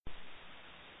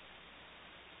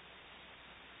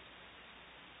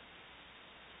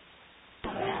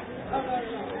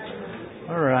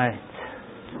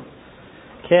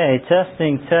Okay,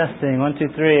 testing. 1,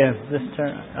 2, 3. This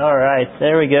turn. All right,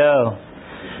 there we go.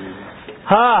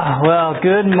 Well,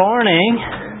 good morning.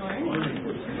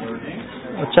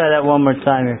 We'll try that one more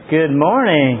time here. Good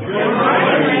morning.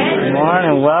 Good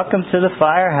morning. Welcome to the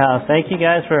Firehouse. Thank you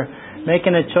guys for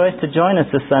making a choice to join us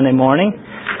this Sunday morning.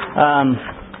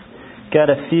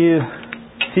 Got a few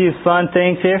fun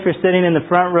things here. If you're sitting in the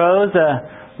front rows,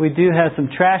 we do have some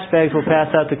trash bags we'll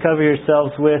pass out to cover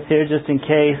yourselves with here, just in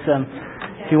case.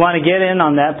 If you want to get in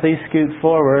on that, please scoot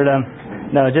forward.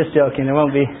 No, just joking. There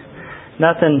won't be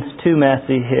nothing too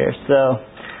messy here. So,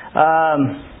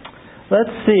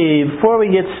 let's see. Before we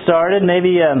get started,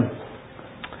 maybe I'd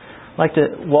like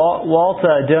to. Walt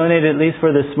donated, at least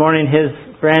for this morning, his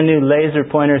brand new laser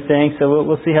pointer thing. So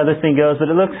we'll see how this thing goes.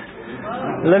 But it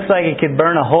looks like it could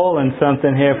burn a hole in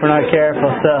something here if we're not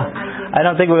careful. So I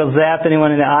don't think we'll zap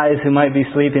anyone in the eyes who might be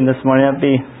sleeping this morning. That'd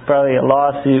be probably a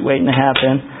lawsuit waiting to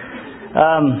happen.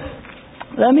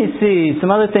 Let me see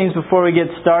some other things before we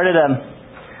get started.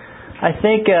 I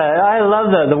think I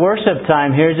love the worship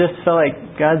time here. Just felt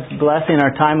like God's blessing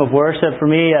our time of worship. For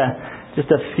me,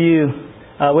 just a few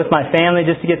with my family,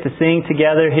 just to get to sing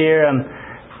together here.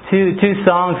 Two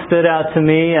songs stood out to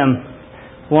me.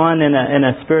 One in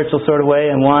a spiritual sort of way,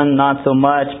 and one not so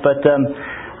much. But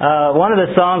one of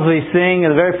the songs we sing,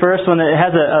 the very first one, it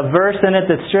has a verse in it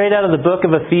that's straight out of the book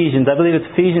of Ephesians. I believe it's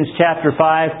Ephesians chapter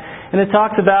 5. And it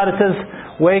talks about, it says,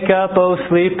 "Wake up, O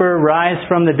sleeper, rise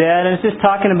from the dead." And it's just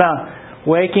talking about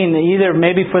waking, either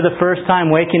maybe for the first time,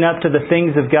 waking up to the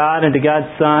things of God and to God's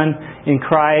Son in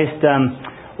Christ.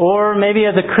 Or maybe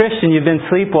as a Christian, you've been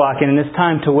sleepwalking and it's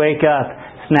time to wake up,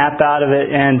 snap out of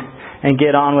it, and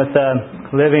get on with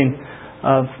living,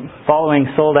 following,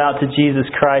 sold out to Jesus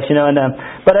Christ.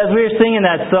 But as we were singing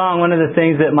that song, one of the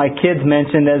things that my kids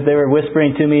mentioned as they were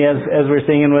whispering to me as we were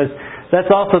singing was, that's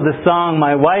also the song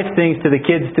my wife sings to the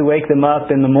kids to wake them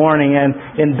up in the morning, and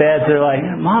in bed they're like,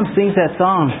 "Mom sings that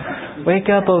song,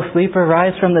 'Wake up, O sleeper,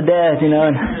 rise from the dead,'"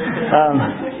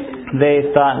 And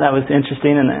they thought that was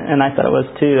interesting, and I thought it was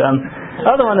too.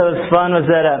 Other one that was fun was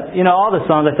that all the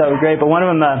songs I thought were great, but one of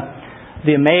them,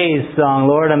 the Amazed song,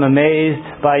 "Lord, I'm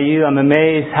amazed by you, I'm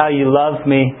amazed how you love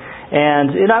me."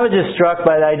 And I was just struck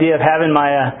by the idea of having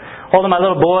holding my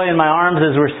little boy in my arms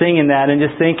as we're singing that, and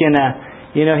just thinking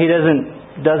he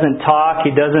doesn't talk,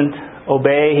 he doesn't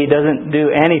obey, he doesn't do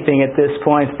anything at this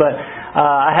point. But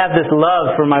I have this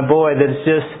love for my boy that is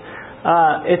just,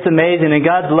 it's amazing. And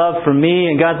God's love for me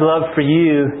and God's love for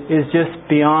you is just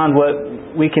beyond what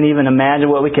we can even imagine,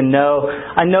 what we can know.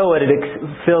 I know what it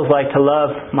feels like to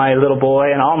love my little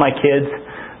boy and all my kids.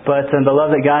 But the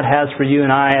love that God has for you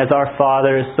and I as our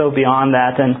Father is so beyond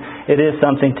that. And it is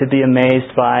something to be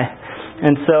amazed by.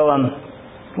 And so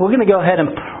we're going to go ahead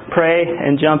and pray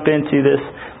and jump into this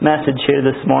message here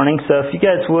this morning. So if you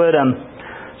guys would,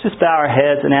 just bow our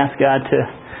heads and ask God to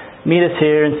meet us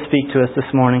here and speak to us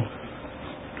this morning.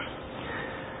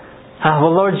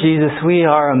 Well, Lord Jesus, we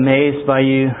are amazed by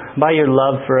you, by your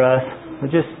love for us. We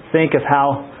just think of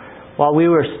how, while we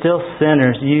were still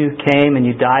sinners, you came and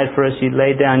you died for us. You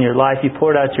laid down your life. You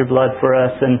poured out your blood for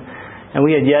us, and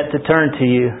we had yet to turn to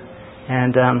you.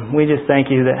 And we just thank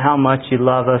you that how much you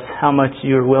love us, how much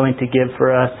you are willing to give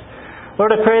for us.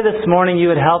 Lord, I pray this morning you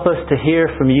would help us to hear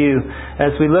from you.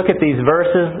 As we look at these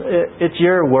verses, it's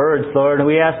your words, Lord. And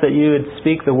we ask that you would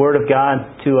speak the word of God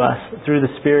to us through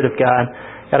the Spirit of God.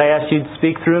 God, I ask you to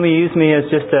speak through me. Use me as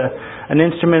just an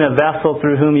instrument, a vessel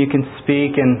through whom you can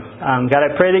speak. And God,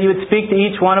 I pray that you would speak to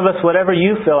each one of us whatever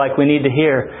you feel like we need to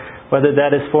hear. Whether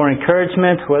that is for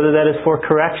encouragement, whether that is for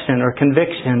correction or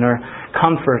conviction or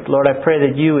comfort. Lord, I pray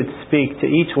that you would speak to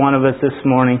each one of us this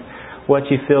morning what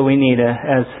you feel we need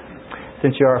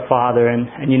since you're our Father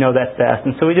and you know that best.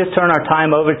 And so we just turn our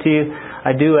time over to you.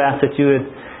 I do ask that you would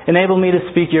enable me to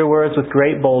speak your words with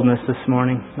great boldness this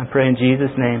morning. I pray in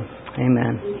Jesus' name.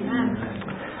 Amen.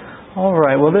 All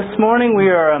right. Well, this morning we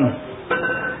are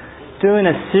doing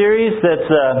a series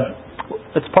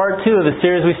it's part 2 of a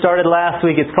series we started last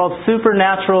week. It's called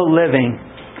Supernatural Living.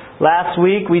 Last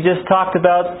week we just talked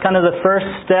about kind of the first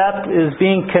step is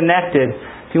being connected.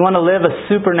 If you want to live a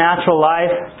supernatural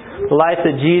life, the life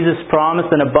that Jesus promised,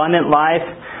 an abundant life,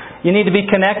 you need to be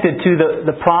connected to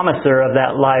the promiser of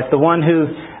that life, the one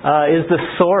who is the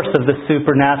source of the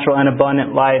supernatural and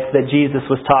abundant life that Jesus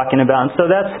was talking about. And so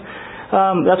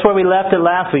that's where we left it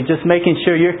last week, just making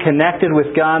sure you're connected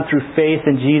with God through faith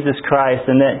in Jesus Christ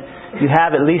and that you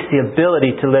have at least the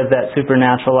ability to live that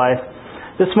supernatural life.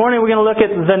 This morning we're going to look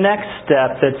at the next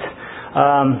step that's,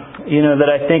 that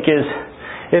I think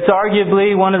it's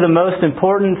arguably one of the most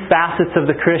important facets of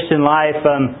the Christian life.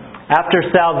 after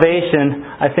salvation,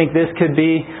 I think this could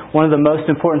be one of the most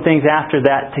important things after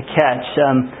that to catch.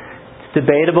 It's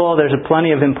debatable. There's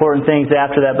plenty of important things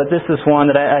after that, but this is one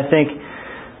that I think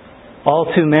all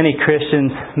too many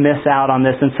Christians miss out on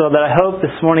this. And so that I hope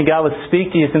this morning God would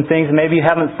speak to you some things maybe you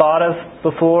haven't thought of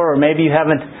before, or maybe you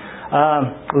haven't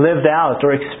lived out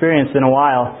or experienced in a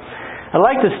while. I'd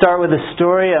like to start with a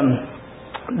story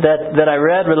that I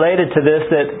read related to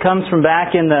this that comes from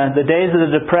back in the days of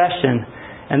the Depression.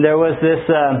 And there was this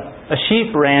a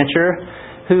sheep rancher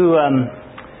who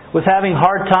was having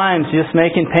hard times just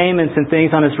making payments and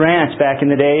things on his ranch back in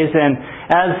the days. And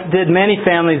as did many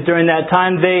families during that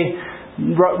time, they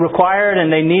required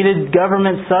and they needed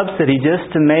government subsidy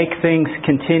just to make things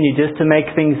continue, just to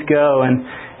make things go.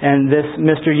 And this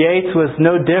Mr. Yates was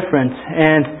no different.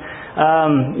 And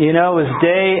it was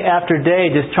day after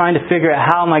day just trying to figure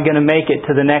out, how am I going to make it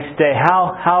to the next day?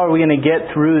 How are we going to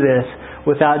get through this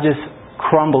without just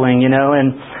crumbling,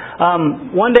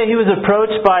 And one day he was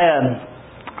approached by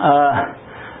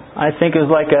I think it was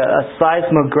like a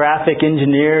seismographic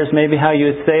engineers, maybe how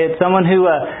you would say it. Someone who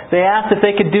they asked if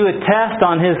they could do a test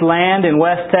on his land in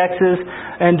West Texas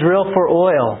and drill for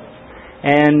oil.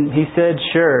 And he said,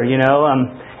 sure,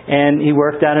 and he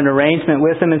worked out an arrangement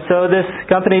with him. And so this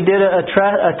company did a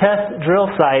test drill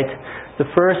site. The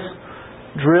first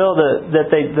well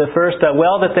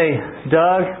that they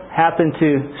dug happened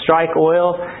to strike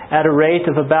oil at a rate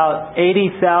of about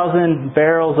 80,000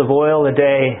 barrels of oil a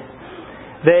day.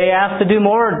 They asked to do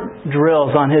more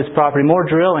drills on his property, more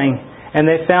drilling, and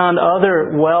they found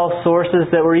other well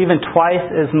sources that were even twice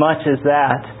as much as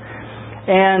that.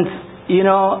 And,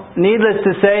 needless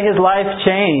to say, his life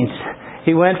changed.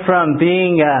 He went from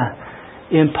being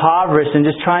impoverished and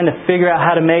just trying to figure out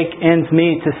how to make ends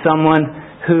meet to someone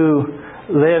who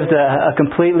lived a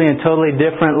completely and totally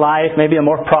different life, maybe a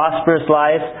more prosperous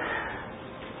life.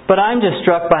 But I'm just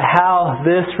struck by how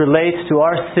this relates to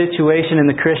our situation in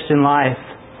the Christian life.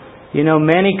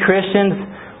 Many Christians,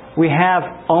 we have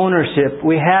ownership,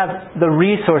 we have the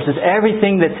resources,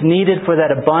 everything that's needed for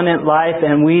that abundant life,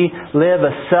 and we live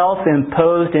a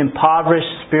self-imposed,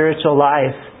 impoverished spiritual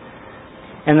life.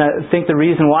 And I think the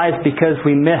reason why is because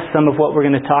we miss some of what we're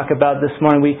going to talk about this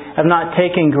morning. We have not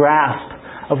taken grasp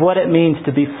of what it means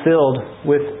to be filled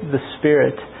with the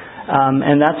Spirit.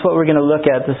 And that's what we're going to look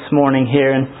at this morning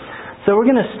here. And so we're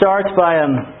going to start by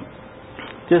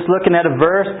just looking at a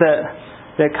verse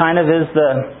that kind of is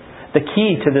the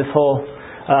key to this whole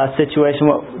situation,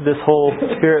 this whole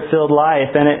Spirit-filled life.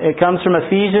 And it comes from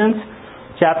Ephesians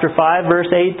chapter 5,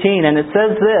 verse 18. And it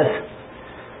says this,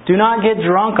 "Do not get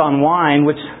drunk on wine,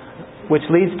 which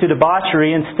leads to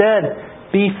debauchery.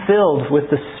 Instead, be filled with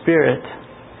the Spirit."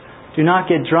 Do not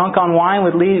get drunk on wine,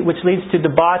 which leads to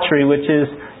debauchery, which is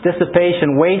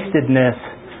dissipation, wastedness.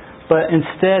 But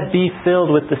instead, be filled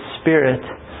with the Spirit.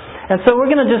 And so we're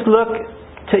going to just look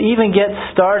to even get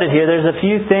started here. There's a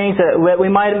few things that we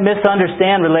might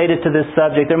misunderstand related to this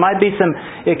subject. There might be some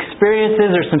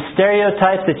experiences or some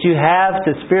stereotypes that you have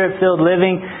to Spirit-filled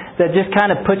living that just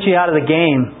kind of put you out of the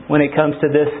game when it comes to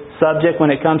this subject,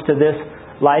 when it comes to this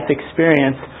life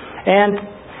experience. And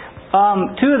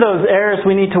two of those errors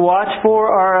we need to watch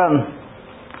for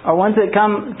are ones that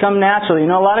come naturally.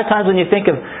 A lot of times when you think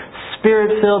of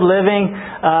Spirit-filled living,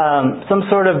 some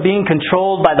sort of being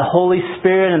controlled by the Holy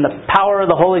Spirit and the power of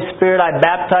the Holy Spirit, I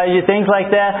baptize you, things like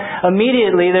that.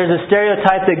 Immediately there's a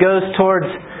stereotype that goes towards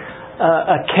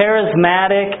a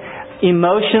charismatic,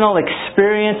 emotional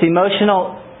experience,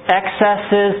 emotional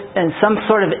excesses, and some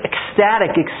sort of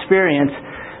ecstatic experience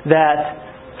that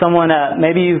someone,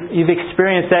 maybe you've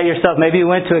experienced that yourself. Maybe you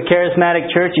went to a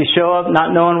charismatic church, you show up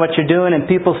not knowing what you're doing, and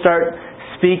people start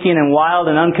speaking in wild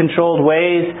and uncontrolled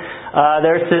ways.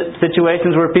 There are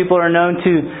situations where people are known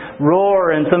to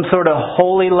roar in some sort of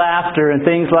holy laughter and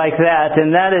things like that. And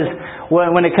that is,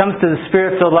 when it comes to the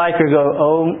Spirit-filled life, you go,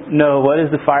 oh no, what is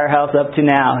the firehouse up to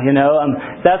now?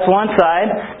 That's one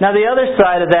side. Now the other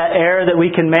side of that error that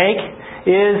we can make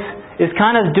is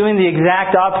kind of doing the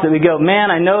exact opposite. We go,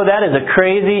 man, I know that is a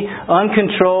crazy,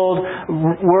 uncontrolled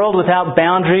world without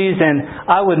boundaries, and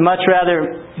I would much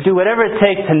rather do whatever it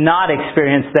takes to not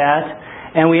experience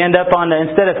that. And we end up on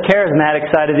instead of charismatic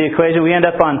side of the equation, we end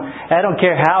up on, I don't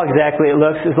care how exactly it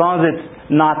looks, as long as it's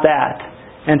not that.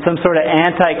 And some sort of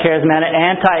anti-charismatic,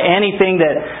 anti-anything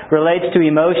that relates to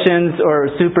emotions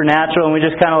or supernatural, and we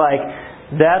just kind of like,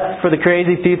 that's for the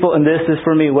crazy people and this is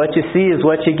for me. What you see is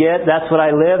what you get. That's what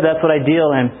I live. That's what I deal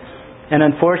in. And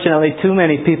unfortunately, too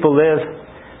many people live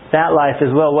that life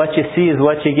as well. What you see is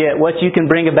what you get. What you can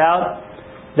bring about,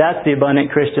 that's the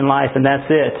abundant Christian life, and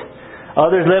that's it.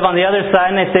 Others live on the other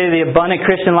side and they say the abundant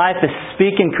Christian life is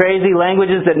speaking crazy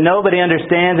languages that nobody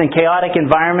understands in chaotic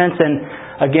environments. And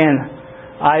again,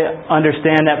 I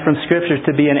understand that from Scriptures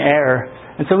to be an error.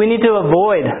 And so we need to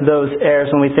avoid those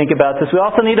errors when we think about this. We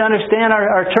also need to understand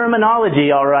our terminology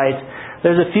all right.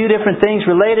 There's a few different things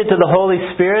related to the Holy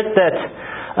Spirit that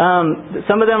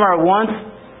some of them are once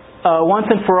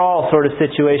and for all sort of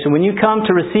situation. When you come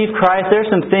to receive Christ, there's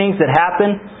some things that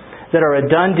happen that are a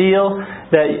done deal,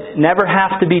 that never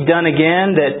have to be done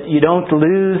again, that you don't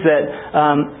lose,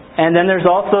 and then there's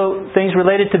also things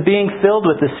related to being filled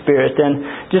with the Spirit.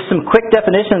 And just some quick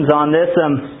definitions on this.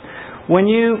 When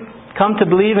you come to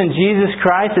believe in Jesus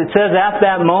Christ, it says at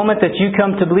that moment that you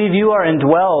come to believe, you are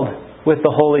indwelled with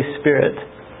the Holy Spirit.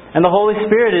 And the Holy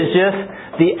Spirit is just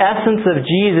the essence of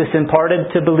Jesus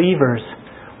imparted to believers.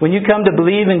 When you come to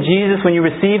believe in Jesus, when you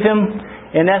receive Him,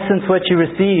 in essence what you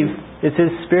receive is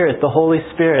His Spirit, the Holy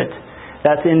Spirit.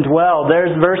 That's indwelled.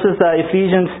 There's verses,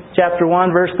 Ephesians chapter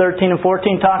 1, verse 13 and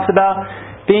 14 talks about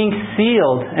being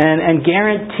sealed and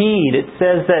guaranteed. It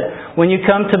says that when you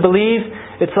come to believe,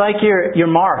 it's like you're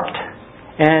marked.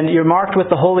 And you're marked with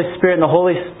the Holy Spirit, and the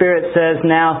Holy Spirit says,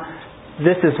 now,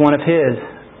 this is one of His.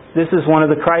 This is one of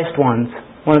the Christ ones,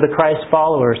 one of the Christ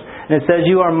followers. And it says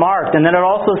you are marked. And then it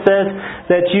also says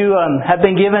that you have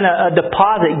been given a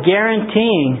deposit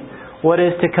guaranteeing what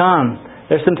is to come.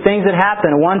 There's some things that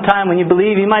happen. One time when you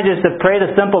believe, you might just have prayed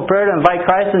a simple prayer to invite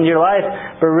Christ into your life,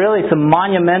 but really some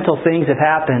monumental things have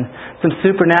happened. Some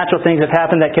supernatural things have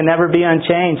happened that can never be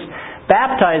unchanged.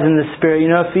 Baptized in the Spirit.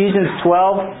 You know, Ephesians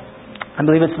 12, I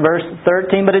believe it's verse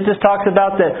 13, but it just talks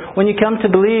about that when you come to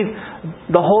believe,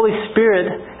 the Holy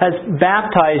Spirit has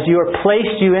baptized you or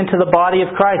placed you into the body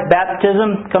of Christ.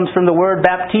 Baptism comes from the word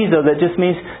baptizo, that just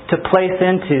means to place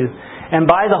into. And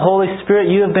by the Holy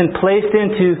Spirit, you have been placed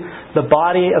into the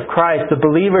body of Christ, the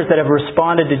believers that have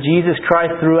responded to Jesus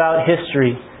Christ throughout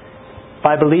history.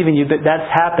 By believing you, that's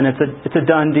happened. It's a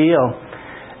done deal.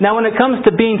 Now, when it comes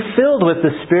to being filled with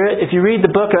the Spirit, if you read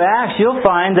the book of Acts, you'll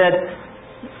find that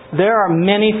there are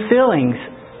many fillings.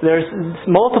 There's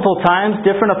multiple times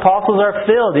different apostles are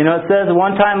filled. You know, it says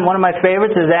one time, one of my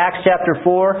favorites is Acts chapter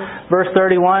 4, verse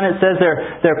 31. It says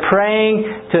they're praying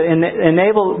to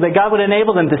enable, that God would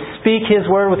enable them to speak His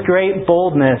word with great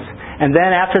boldness. And then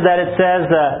after that it says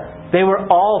they were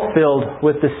all filled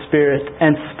with the Spirit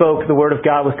and spoke the word of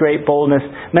God with great boldness.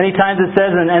 Many times it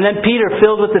says, and then Peter,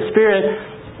 filled with the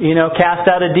Spirit, cast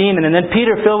out a demon. And then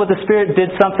Peter, filled with the Spirit,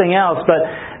 did something else. But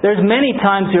there's many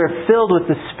times you're filled with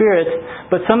the Spirit,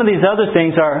 but some of these other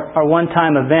things are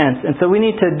one-time events. And so we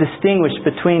need to distinguish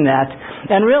between that.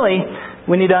 And really,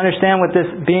 we need to understand what this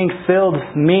being filled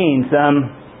means.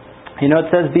 It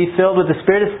says be filled with the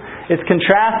Spirit. It's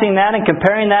contrasting that and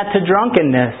comparing that to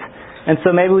drunkenness. And so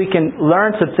maybe we can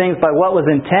learn some things by what was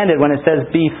intended when it says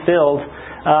be filled.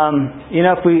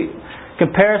 If we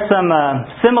compare some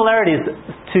similarities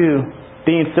to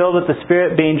being filled with the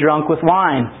Spirit, being drunk with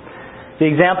wine. The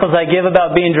examples I give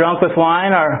about being drunk with wine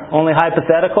are only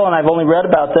hypothetical, and I've only read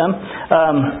about them.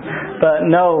 But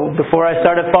no, before I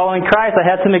started following Christ, I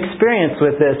had some experience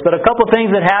with this. But a couple things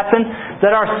that happen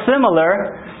that are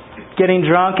similar, getting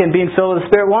drunk and being filled with the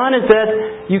Spirit. One is that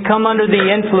you come under the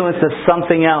influence of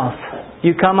something else.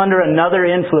 You come under another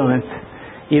influence.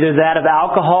 Either that of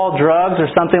alcohol, drugs, or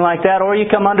something like that, or you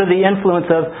come under the influence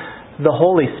of the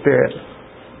Holy Spirit.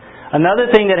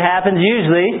 Another thing that happens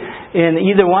usually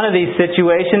in either one of these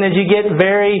situations is you get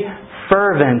very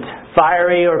fervent,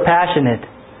 fiery, or passionate,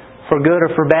 for good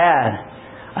or for bad.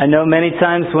 I know many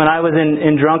times when I was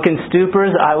in drunken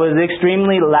stupors, I was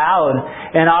extremely loud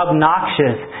and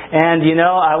obnoxious. And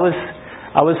I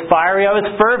was fiery, I was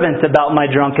fervent about my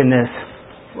drunkenness.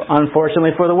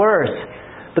 Unfortunately for the worse.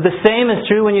 But the same is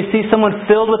true when you see someone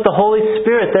filled with the Holy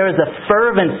Spirit. There is a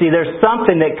fervency. There's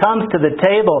something that comes to the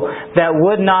table that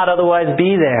would not otherwise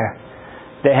be there.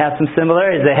 They have some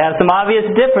similarities. They have some obvious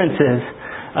differences.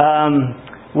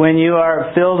 When you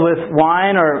are filled with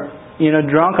wine or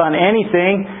drunk on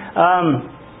anything,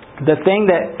 the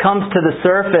thing that comes to the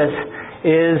surface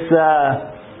is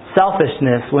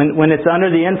selfishness. When it's under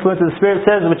the influence of the Spirit,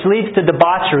 it says, which leads to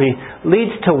debauchery,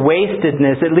 leads to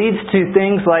wastedness. It leads to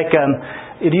things like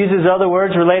it uses other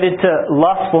words related to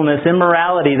lustfulness,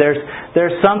 immorality.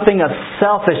 There's something of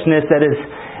selfishness that is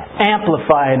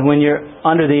amplified when you're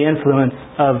under the influence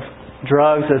of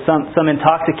drugs or some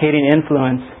intoxicating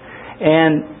influence.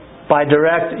 And by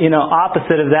direct,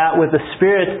 opposite of that, with the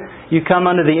Spirit, you come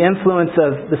under the influence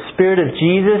of the Spirit of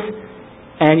Jesus,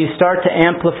 and you start to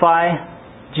amplify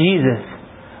Jesus.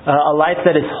 a life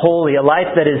that is holy, a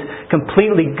life that is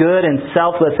completely good and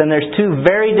selfless. And there's two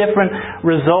very different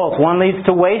results. One leads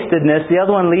to wastedness. The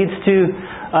other one leads to,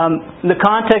 the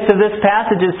context of this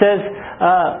passage, it says,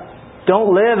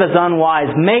 don't live as unwise.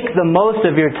 Make the most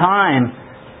of your time.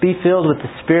 Be filled with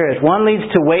the Spirit. One leads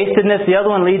to wastedness. The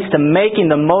other one leads to making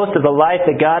the most of the life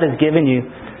that God has given you.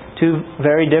 Two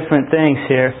very different things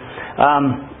here.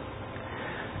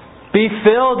 Be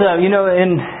filled,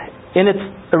 in its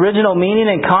original meaning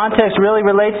and context really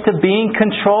relates to being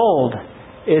controlled.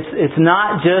 It's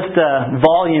not just a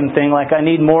volume thing, like I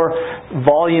need more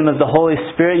volume of the Holy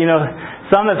Spirit.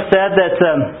 Some have said that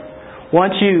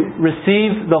once you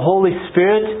receive the Holy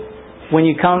Spirit, when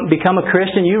you become a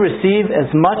Christian, you receive as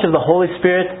much of the Holy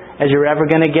Spirit as you're ever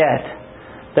going to get.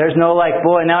 There's no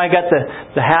boy, now I got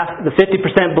the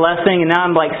 50% blessing, and now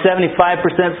I'm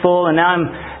 75% full, and now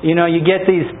you get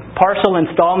these partial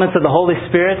installments of the Holy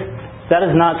Spirit. That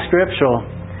is not scriptural.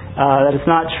 That is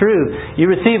not true.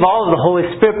 You receive all of the Holy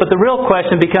Spirit, but the real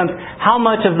question becomes, how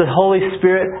much of the Holy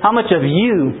Spirit, how much of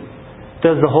you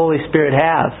does the Holy Spirit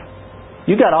have?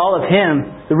 You got all of Him.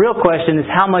 The real question is,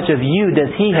 how much of you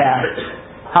does He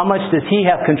have? How much does He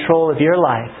have control of your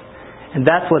life? And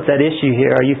that's what's at issue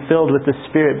here. Are you filled with the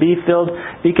Spirit? Be filled,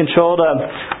 be controlled.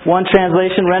 One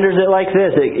translation renders it like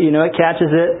this. It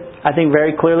catches it, I think,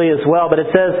 very clearly as well. But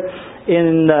it says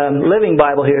in the Living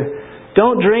Bible here,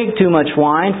 don't drink too much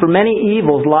wine, for many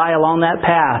evils lie along that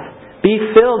path. Be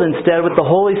filled instead with the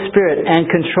Holy Spirit and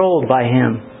controlled by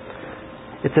Him.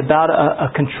 It's about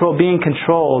being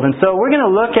controlled. And so we're going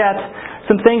to look at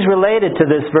some things related to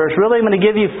this verse. Really, I'm going to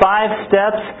give you 5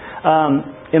 steps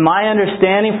in my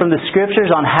understanding from the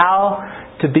Scriptures on how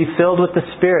to be filled with the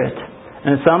Spirit.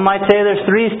 And some might say there's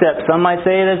 3 steps. Some might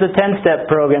say there's a 10-step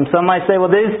program. Some might say,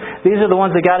 well, these are the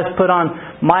ones that God has put on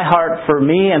my heart for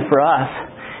me and for us.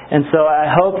 And so I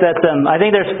hope that, I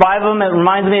think there's 5 of them. It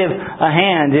reminds me of a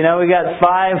hand. We got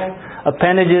 5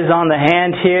 appendages on the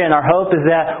hand here, and our hope is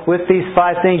that with these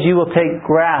 5 things you will take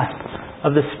grasp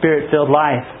of the Spirit-filled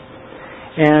life.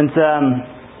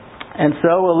 And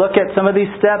so we'll look at some of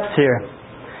these steps here.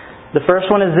 The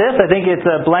first one is this. I think it's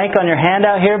a blank on your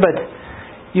handout here, but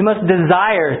you must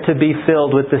desire to be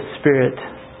filled with the Spirit.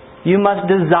 You must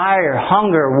desire,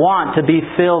 hunger, want to be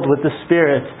filled with the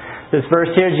Spirit. This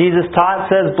verse here, Jesus taught,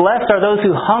 says, blessed are those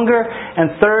who hunger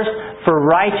and thirst for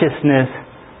righteousness,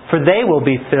 for they will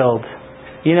be filled.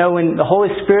 When the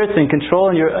Holy Spirit's in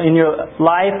control in your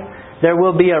life, there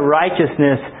will be a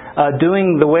righteousness,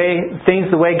 doing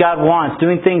things the way God wants,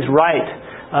 doing things right.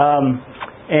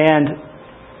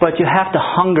 But you have to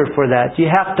hunger for that.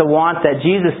 You have to want that.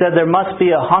 Jesus said there must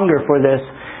be a hunger for this.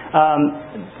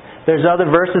 There's other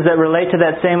verses that relate to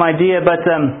that same idea, but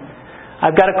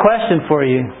I've got a question for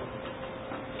you.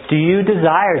 Do you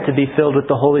desire to be filled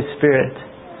with the Holy Spirit?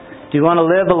 Do you want to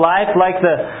live a life like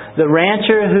the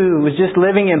rancher who was just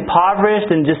living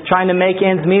impoverished and just trying to make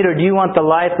ends meet? Or do you want the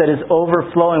life that is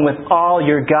overflowing with all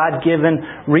your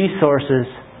God-given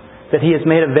resources that He has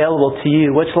made available to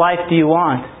you? Which life do you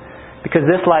want? Because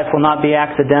this life will not be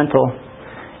accidental.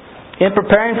 In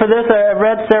preparing for this, I've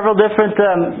read several different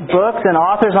books and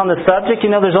authors on the subject.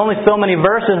 There's only so many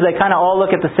verses. They kind of all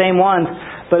look at the same ones.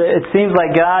 But it seems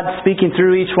like God, speaking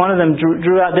through each one of them,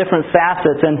 drew out different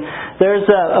facets. And there's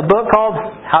a book called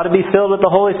How to Be Filled with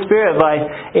the Holy Spirit by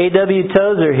A.W.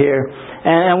 Tozer here.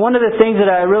 And one of the things that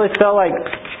I really felt like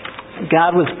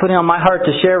God was putting on my heart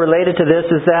to share related to this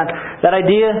is that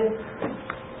idea,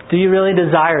 do you really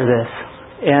desire this?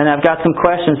 And I've got some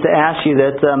questions to ask you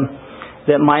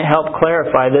that might help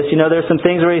clarify this. There's some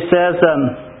things where he says,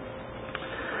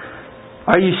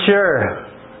 are you sure?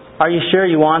 Are you sure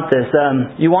you want this?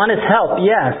 You want His help?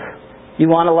 Yes. You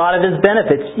want a lot of His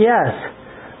benefits? Yes.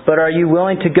 But are you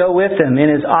willing to go with Him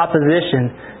in His opposition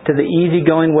to the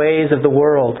easygoing ways of the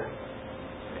world?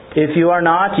 If you are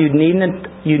not, you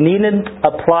needn't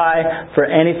apply for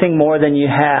anything more than you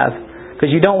have,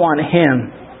 because you don't want Him.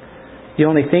 You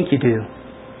only think you do.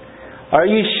 Are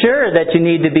you sure that you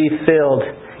need to be filled?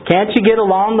 Can't you get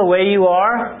along the way you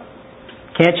are?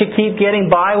 Can't you keep getting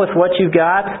by with what you've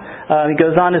got? He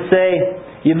goes on to say,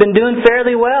 you've been doing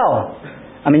fairly well.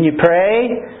 You pray,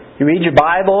 you read your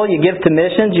Bible, you give to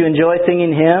missions, you enjoy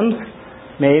singing hymns,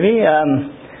 maybe.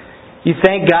 You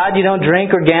thank God you don't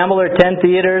drink or gamble or attend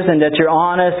theaters, and that you're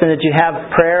honest, and that you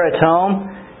have prayer at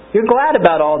home. You're glad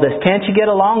about all this. Can't you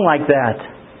get along like that?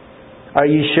 Are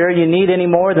you sure you need any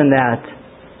more than that?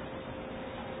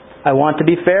 I want to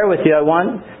be fair with you. I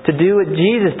want to do what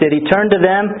Jesus did. He turned to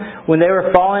them when they were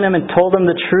following Him and told them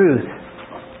the truth.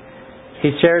 He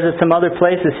shares at some other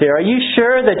places here. Are you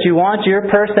sure that you want your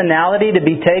personality to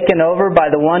be taken over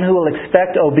by the one who will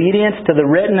expect obedience to the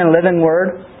written and living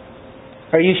Word?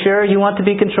 Are you sure you want to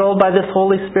be controlled by this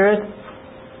Holy Spirit?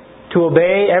 To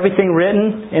obey everything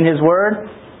written in His Word?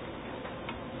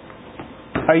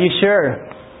 Are you sure?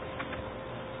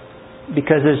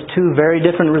 Because there's two very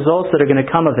different results that are going to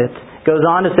come of it. It goes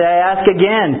on to say, I ask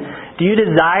again, do you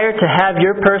desire to have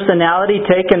your personality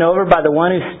taken over by the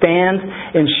one who stands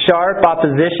in sharp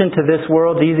opposition to this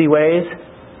world's easy ways?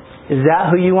 Is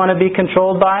that who you want to be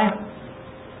controlled by?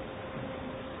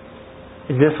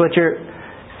 Is this what you're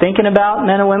thinking about,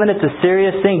 men and women? It's a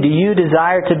serious thing. Do you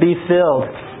desire to be filled?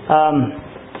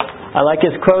 I like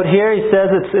his quote here. He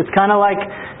says it's kind of like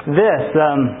this.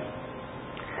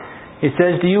 He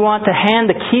says, do you want to hand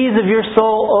the keys of your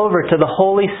soul over to the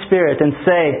Holy Spirit and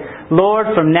say, Lord,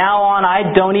 from now on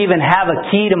I don't even have a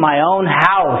key to my own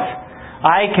house.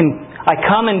 I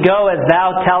come and go as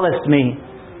Thou tellest me.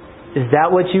 Is that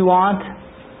what you want?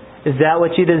 Is that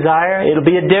what you desire? It'll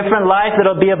be a different life.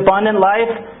 It'll be abundant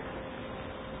life.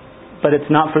 But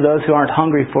it's not for those who aren't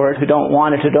hungry for it, who don't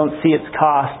want it, who don't see its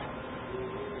cost.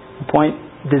 The point,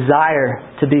 desire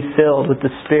to be filled with the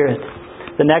Spirit.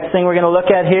 The next thing we're going to look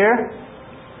at here,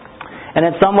 and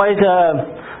in some ways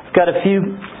I've got a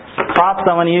few props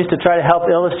I want to use to try to help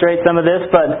illustrate some of this,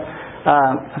 but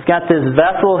I've got this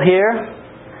vessel here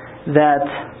that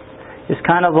is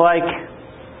kind of like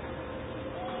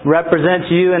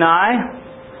represents you and I,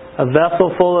 a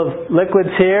vessel full of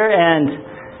liquids here,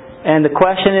 and the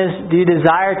question is, do you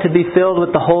desire to be filled with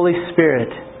the Holy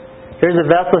Spirit? Here's a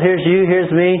vessel, here's you,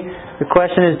 here's me. The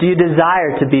question is, do you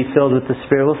desire to be filled with the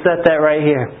Spirit? We'll set that right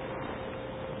here.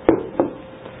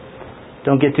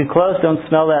 Don't get too close. Don't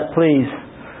smell that, please.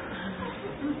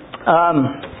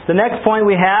 The next point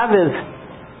we have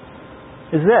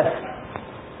is this.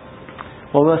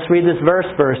 Well, let's read this verse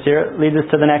first here. It leads us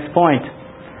to the next point.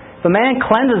 If a man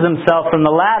cleanses himself from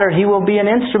the latter, he will be an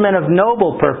instrument of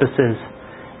noble purposes,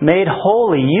 made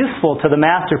holy, useful to the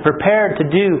master, prepared to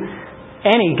do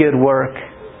any good work.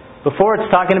 Before it's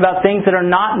talking about things that are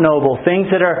not noble, things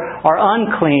that are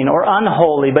unclean or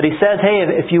unholy. But he says, hey,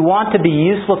 if you want to be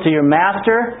useful to your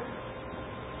master,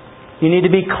 you need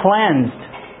to be cleansed.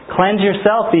 Cleanse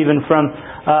yourself even from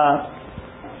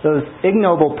those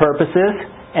ignoble purposes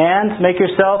and make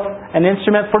yourself an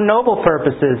instrument for noble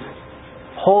purposes.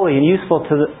 Holy and useful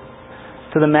to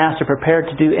the master, prepared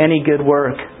to do any good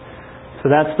work. So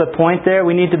that's the point there.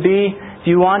 We need to be, if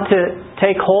you want to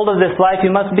take hold of this life, you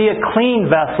must be a clean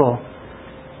vessel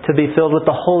to be filled with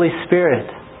the Holy Spirit.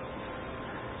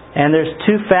 And there's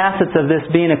two facets of this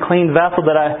being a clean vessel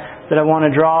that I want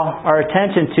to draw our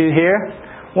attention to here.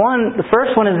 The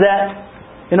first one is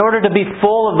that in order to be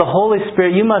full of the Holy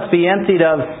Spirit, you must be emptied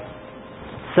of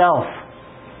self.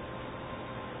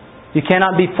 You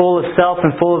cannot be full of self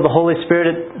and full of the Holy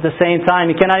Spirit at the same time.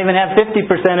 You cannot even have 50%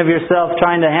 of yourself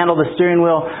trying to handle the steering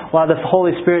wheel while the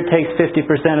Holy Spirit takes 50%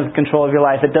 of control of your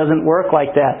life. It doesn't work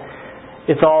like that.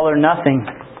 It's all or nothing.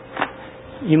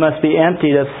 You must be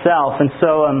emptied of self. And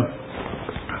so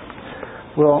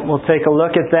we'll take a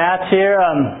look at that here.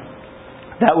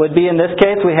 That would be, in this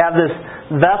case, we have this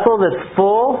vessel that's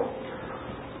full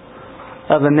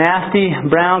of a nasty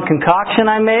brown concoction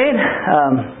I made.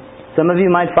 Some of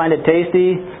you might find it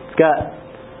tasty. It's got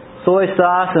soy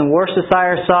sauce and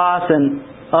Worcestershire sauce and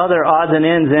other odds and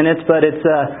ends in it, but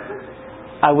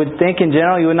I would think in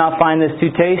general you would not find this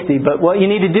too tasty. But what you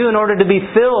need to do in order to be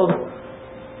filled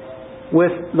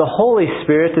with the Holy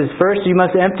Spirit is first you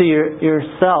must empty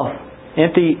yourself.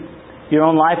 Empty your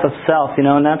own life of self, and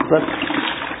let's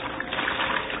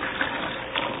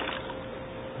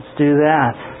do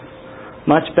that.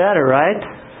 Much better, right?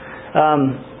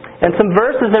 And some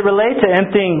verses that relate to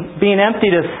being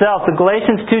emptied of self. The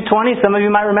Galatians 2:20, some of you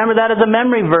might remember that as a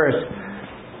memory verse.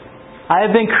 I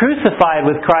have been crucified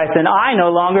with Christ, and I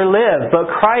no longer live, but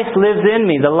Christ lives in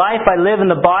me. The life I live in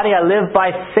the body, I live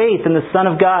by faith in the Son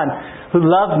of God, who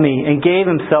loved me and gave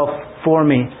Himself for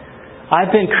me. I've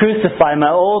been crucified.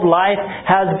 My old life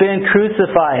has been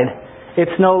crucified.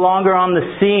 It's no longer on the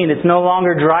scene. It's no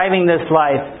longer driving this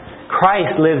life.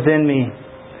 Christ lives in me.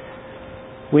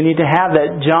 We need to have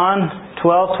that. John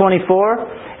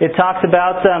 12:24, it talks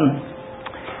about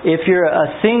if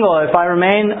I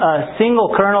remain a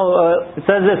single kernel, it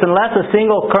says this, unless a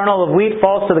single kernel of wheat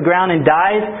falls to the ground and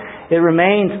dies, it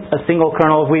remains a single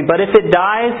kernel of wheat. But if it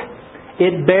dies,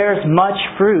 it bears much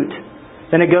fruit.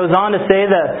 Then it goes on to say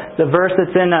the verse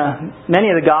that's in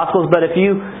many of the Gospels, but if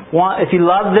you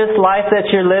love this life that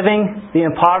you're living, the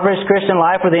impoverished Christian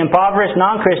life or the impoverished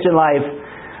non-Christian life,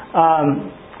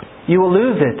 you will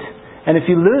lose it. And if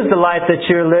you lose the life that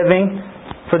you're living,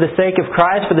 for the sake of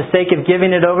Christ, for the sake of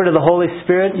giving it over to the Holy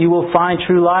Spirit, you will find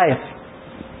true life.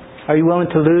 Are you willing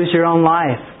to lose your own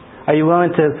life? Are you willing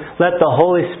to let the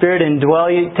Holy Spirit indwell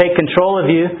you, take control of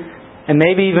you, and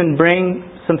maybe even bring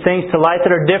some things to light that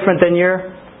are different than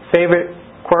your favorite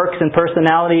quirks and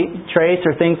personality traits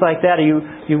or things like that? Are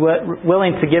you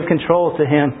willing to give control to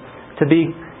Him? To be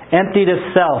emptied of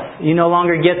self. You no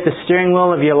longer get the steering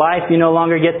wheel of your life. You no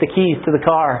longer get the keys to the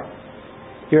car.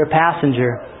 You're a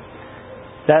passenger.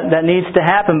 That needs to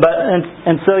happen.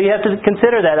 And so you have to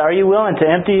consider that. Are you willing to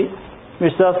empty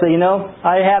yourself, say,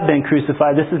 I have been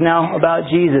crucified. This is now about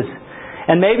Jesus.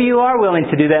 And maybe you are willing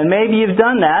to do that. And maybe you've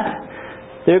done that.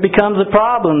 There becomes a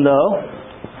problem, though.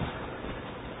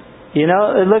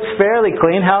 It looks fairly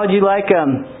clean. How would you like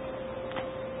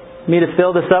me to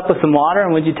fill this up with some water,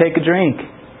 and would you take a drink?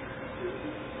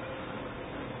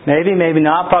 Maybe, maybe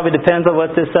not. Probably depends on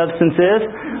what this substance is.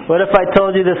 What if I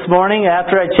told you this morning,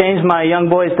 after I changed my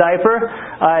young boy's diaper,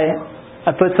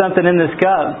 I put something in this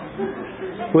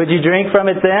cup? Would you drink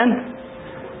from it then?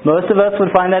 Most of us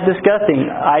would find that disgusting.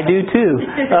 I do too.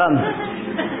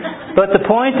 But the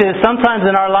point is, sometimes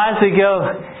in our lives we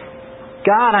go,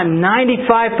 God, I'm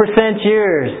 95%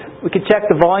 yours. We could check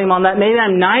the volume on that. Maybe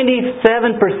I'm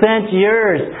 97%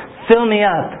 yours. Fill me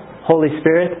up, Holy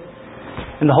Spirit.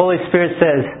 And the Holy Spirit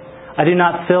says, I do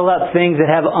not fill up things that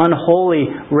have unholy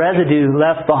residue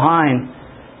left behind.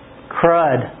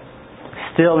 Crud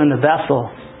still in the vessel.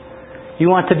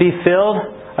 You want to be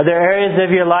filled? Are there areas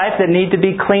of your life that need to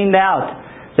be cleaned out?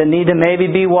 That need to maybe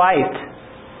be wiped?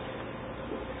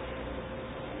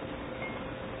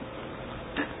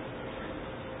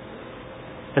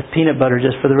 That's peanut butter,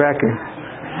 just for the record.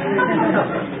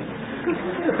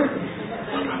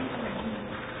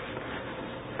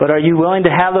 But are you willing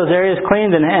to have those areas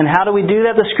cleaned? And how do we do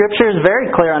that? The Scripture is very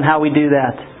clear on how we do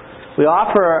that. We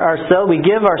offer ourselves, we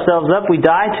give ourselves up, we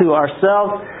die to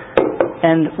ourselves,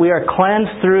 and we are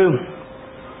cleansed through.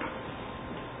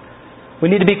 We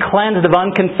need to be cleansed of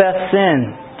unconfessed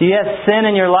sin. Do you have sin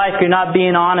in your life you're not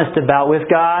being honest about with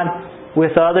God,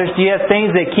 with others? Do you have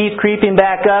things that keep creeping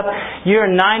back up?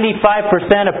 You're 95%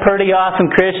 a pretty awesome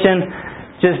Christian.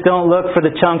 Just don't look for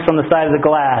the chunks on the side of the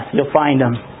glass. You'll find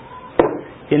them.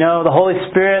 The Holy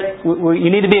Spirit, you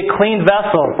need to be a clean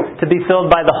vessel to be filled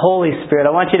by the Holy Spirit.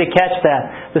 I want you to catch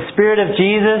that. The Spirit of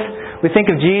Jesus, we think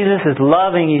of Jesus as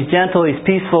loving, He's gentle, He's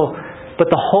peaceful,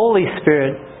 but the Holy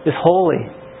Spirit is holy.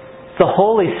 It's the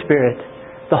Holy Spirit.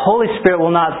 The Holy Spirit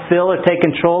will not fill or take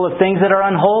control of things that are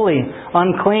unholy,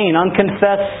 unclean,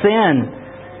 unconfessed sin.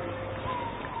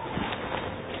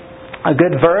 A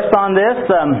good verse on this,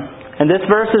 and this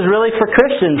verse is really for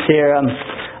Christians here.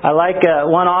 I like,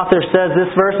 one author says this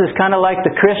verse is kind of like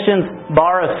the Christian's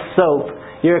bar of soap.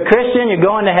 You're a Christian, you're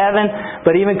going to heaven,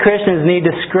 but even Christians need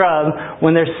to scrub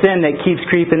when there's sin that keeps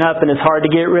creeping up and is hard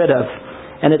to get rid of.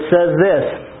 And it says this,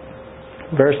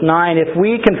 verse 9, if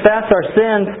we confess our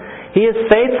sins, He is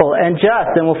faithful and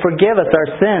just and will forgive us our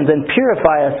sins and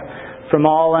purify us from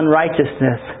all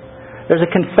unrighteousness. There's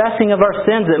a confessing of our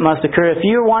sins that must occur. If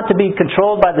you want to be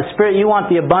controlled by the Spirit, you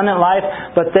want the abundant life,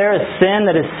 but there is sin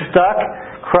that is stuck,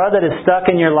 crud that is stuck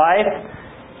in your life,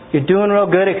 you're doing real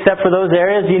good except for those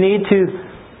areas, you need to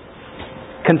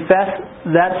confess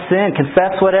that sin.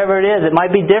 Confess whatever it is. It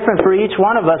might be different for each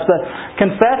one of us, but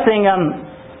confessing,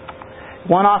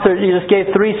 one author just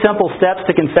gave 3 simple steps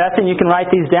to confessing. You can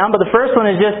write these down, but the first one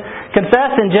is just,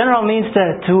 confess in general means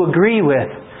to agree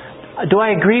with. Do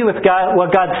I agree with God,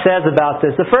 what God says about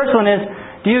this? The first one is,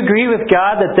 do you agree with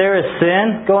God that there is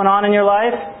sin going on in your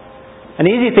life? An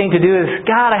easy thing to do is,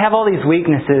 God, I have all these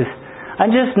weaknesses.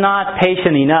 I'm just not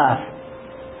patient enough.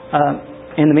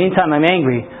 In the meantime, I'm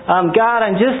angry. God,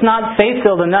 I'm just not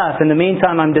faith-filled enough. In the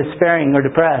meantime, I'm despairing or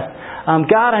depressed.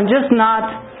 God, I'm just not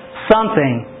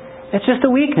something. It's just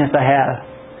a weakness I have.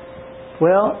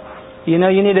 Well, you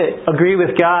need to agree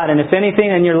with God. And if anything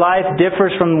in your life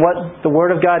differs from what the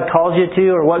Word of God calls you to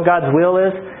or what God's will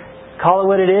is, call it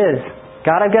what it is.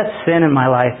 God, I've got sin in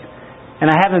my life. And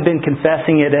I haven't been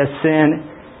confessing it as sin.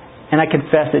 And I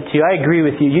confess it to you. I agree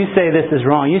with you. You say this is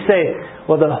wrong. You say,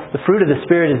 well, the fruit of the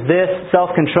Spirit is this,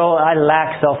 self-control. I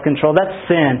lack self-control. That's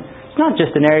sin. It's not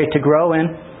just an area to grow in.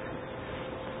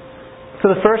 So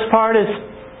the first part is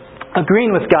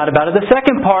agreeing with God about it. The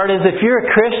second part is, if you're a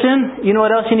Christian, you know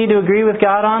what else you need to agree with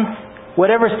God on?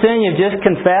 Whatever sin you just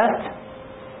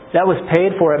confessed, that was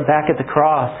paid for it back at the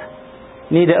cross.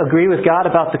 You need to agree with God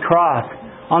about the cross.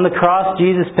 On the cross,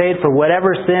 Jesus paid for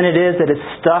whatever sin it is that is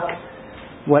stuck,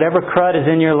 whatever crud is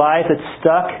in your life that's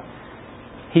stuck,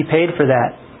 He paid for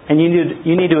that. And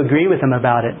you need to agree with Him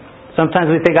about it. Sometimes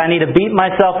we think, I need to beat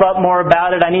myself up more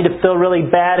about it. I need to feel really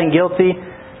bad and guilty.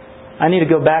 I need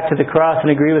to go back to the cross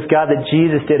and agree with God that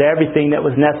Jesus did everything that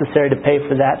was necessary to pay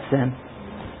for that sin.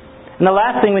 And the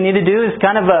last thing we need to do is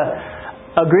kind of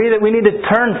agree that we need to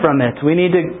turn from it. We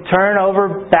need to turn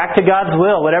over back to God's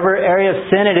will. Whatever area of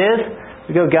sin it is,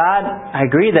 we go, God, I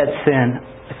agree that's sin.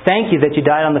 Thank you that you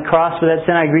died on the cross for that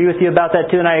sin. I agree with you about that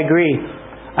too, and I agree.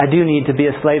 I do need to be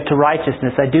a slave to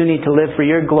righteousness. I do need to live for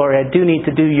your glory. I do need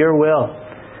to do your will.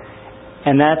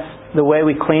 And that's the way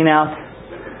we clean out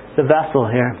the vessel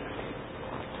here.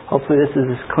 Hopefully this is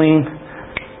as clean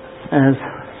as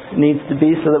it needs to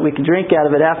be so that we can drink out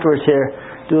of it afterwards here.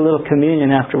 Do a little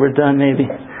communion after we're done maybe.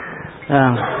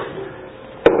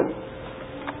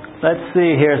 Let's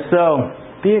see here. So,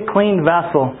 be a clean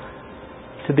vessel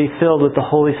to be filled with the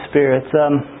Holy Spirit.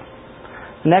 The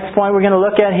next point we're going to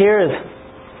look at here is,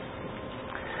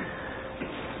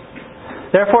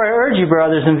 therefore I urge you,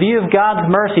 brothers, in view of God's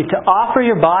mercy, to offer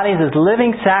your bodies as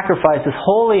living sacrifices,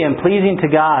 holy and pleasing to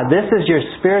God. This is your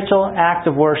spiritual act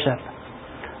of worship.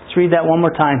 Let's read that one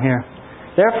more time here.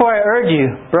 Therefore I urge you,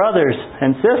 brothers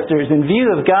and sisters, in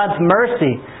view of God's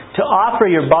mercy, to offer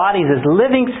your bodies as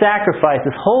living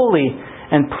sacrifices, holy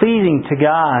and pleasing to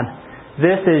God.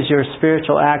 This is your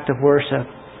spiritual act of worship.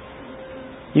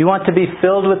 You want to be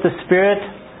filled with the Spirit?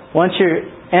 Once you're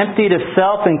emptied of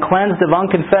self and cleansed of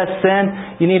unconfessed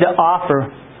sin, you need to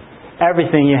offer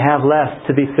everything you have left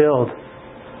to be filled.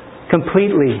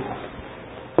 Completely.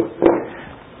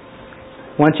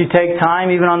 Once you take time,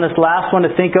 even on this last one,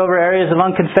 to think over areas of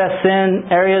unconfessed sin,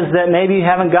 areas that maybe you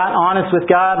haven't gotten honest with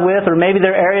God with, or maybe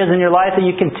there are areas in your life that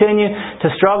you continue to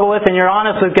struggle with and you're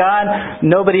honest with God,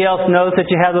 nobody else knows that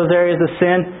you have those areas of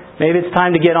sin. Maybe it's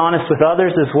time to get honest with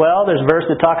others as well. There's a verse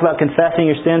that talks about confessing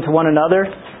your sin to one another.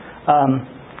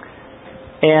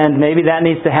 And maybe that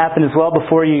needs to happen as well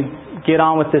before you get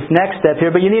on with this next step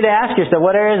here. But you need to ask yourself,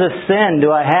 what areas of sin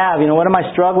do I have? What am I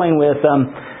struggling with?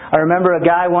 I remember a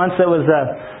guy once that was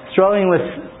struggling with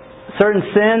certain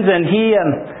sins, and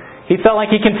he felt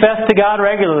like he confessed to God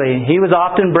regularly. He was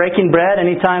often breaking bread.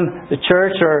 Anytime the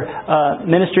church or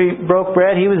ministry broke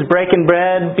bread, he was breaking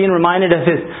bread, being reminded of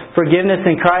his forgiveness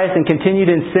in Christ, and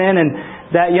continued in sin. And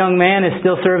that young man is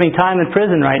still serving time in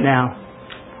prison right now.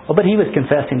 Oh, but he was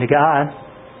confessing to God.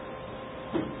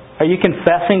 Are you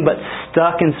confessing but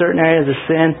stuck in certain areas of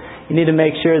sin? You need to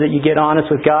make sure that you get honest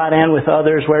with God and with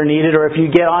others where needed. Or if you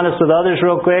get honest with others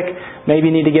real quick, maybe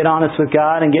you need to get honest with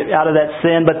God and get out of that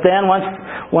sin. But then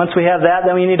once we have that,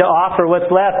 then we need to offer what's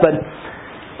left. But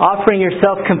offering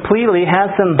yourself completely has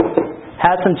some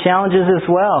challenges as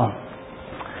well.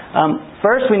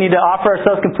 First, we need to offer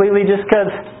ourselves completely just because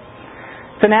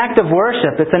it's an act of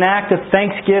worship. It's an act of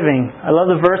thanksgiving. I love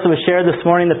the verse that was shared this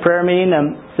morning in the prayer meeting.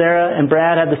 Sarah and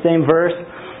Brad had the same verse.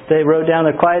 They wrote down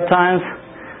their quiet times.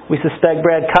 We suspect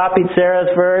Brad copied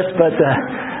Sarah's verse, but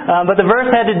the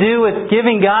verse had to do with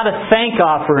giving God a thank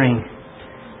offering.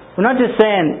 We're not just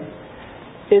saying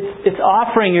it's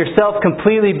offering yourself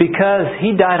completely because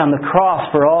He died on the cross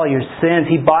for all your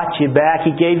sins. He bought you back.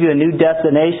 He gave you a new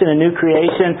destination, a new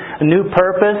creation, a new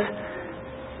purpose.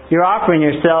 You're offering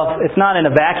yourself. It's not in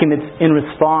a vacuum. It's in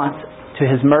response to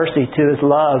His mercy, to His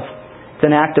love. It's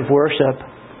an act of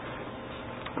worship.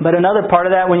 But another part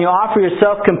of that, when you offer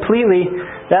yourself completely,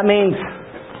 that means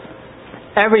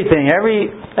everything,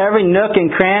 every nook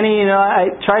and cranny. I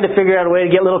tried to figure out a way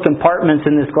to get little compartments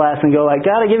in this glass and go, I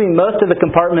got to give you most of the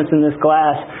compartments in this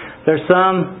glass. There's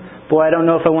some, boy, I don't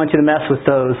know if I want you to mess with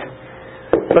those.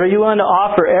 But are you willing to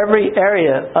offer every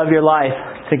area of your life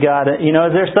to God?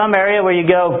 Is there some area where you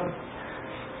go,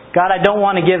 God, I don't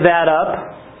want to give that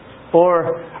up.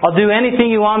 Or, I'll do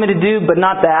anything you want me to do, but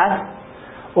not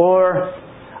that. Or,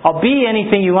 I'll be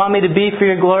anything you want me to be for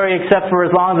your glory, except for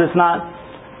as long as it's not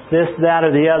this, that,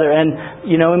 or the other. And,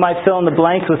 we might fill in the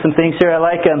blanks with some things here. I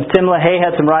like Tim LaHaye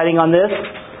had some writing on this.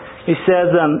 He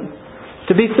says,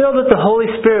 to be filled with the Holy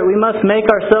Spirit, we must make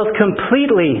ourselves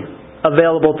completely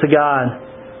available to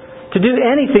God. To do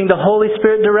anything the Holy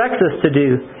Spirit directs us to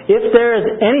do. If there is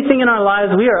anything in our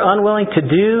lives we are unwilling to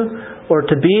do or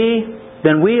to be,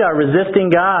 then we are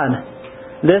resisting God.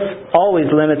 This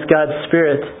always limits God's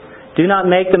Spirit. Do not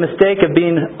make the mistake of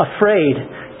being afraid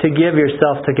to give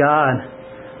yourself to God.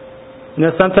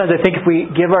 Sometimes I think if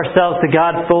we give ourselves to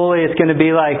God fully, it's going to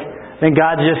be like, then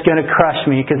God's just going to crush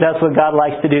me, because that's what God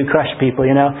likes to do, crush people,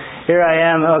 Here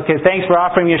I am, okay, thanks for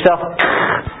offering yourself.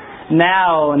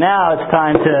 Now it's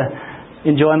time to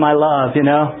enjoy my love, The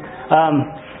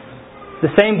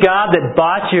same God that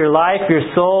bought your life, your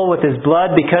soul with His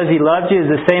blood because He loved you is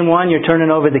the same one you're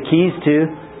turning over the keys to.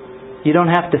 You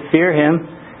don't have to fear Him.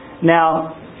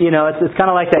 Now, it's kind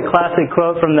of like that classic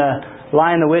quote from the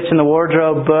Lion, the Witch, and the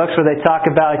Wardrobe books where they talk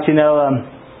about,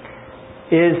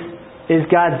 is is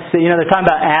God, they're talking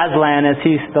about Aslan as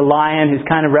he's the lion who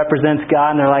kind of represents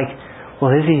God, and they're like,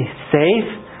 well, is he safe?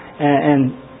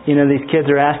 And these kids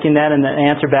are asking that, and the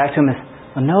answer back to him is,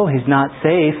 well, no, he's not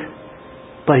safe,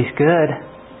 but he's good.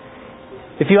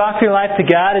 If you offer your life to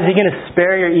God, is He going to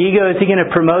spare your ego? Is He going to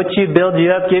promote you, build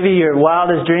you up, give you your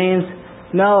wildest dreams?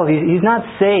 No, He's not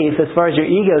safe as far as your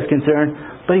ego is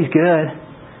concerned, but He's good.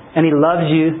 And He loves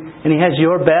you, and He has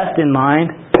your best in mind.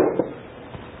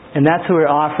 And that's who we're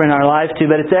offering our lives to.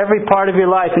 But it's every part of your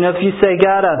life. If you say,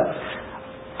 God,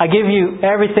 I give you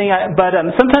everything, but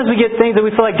sometimes we get things that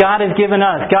we feel like God has given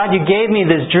us. God, you gave me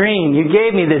this dream. You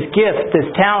gave me this gift,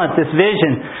 this talent, this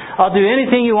vision. I'll do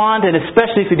anything you want, and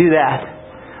especially if you do that.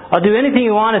 I'll do anything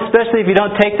you want, especially if you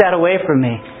don't take that away from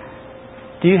me.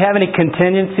 Do you have any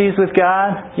contingencies with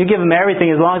God? You give Him everything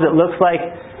as long as it looks like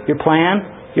your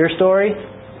plan, your story.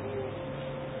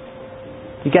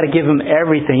 You've got to give Him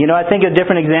everything. I think of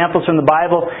different examples from the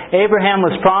Bible. Abraham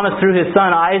was promised through his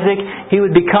son Isaac he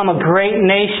would become a great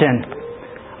nation.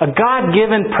 A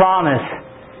God-given promise.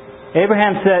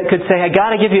 Abraham could say, I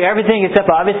got to give you everything except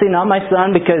obviously not my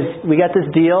son because we got this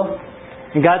deal.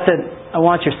 And God said, I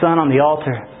want your son on the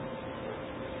altar.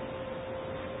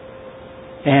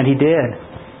 And He did.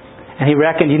 And he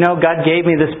reckoned, God gave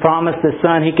me this promise, this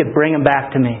son, He could bring him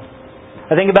back to me.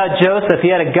 I think about Joseph. He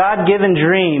had a God-given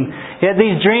dream. He had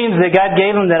these dreams that God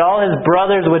gave him that all his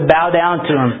brothers would bow down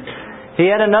to him. He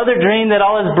had another dream that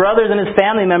all his brothers and his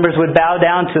family members would bow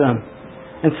down to him.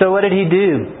 And so what did he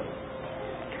do?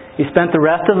 He spent the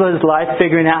rest of his life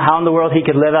figuring out how in the world he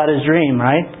could live out his dream,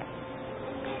 right?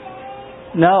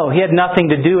 No, he had nothing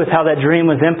to do with how that dream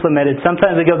was implemented.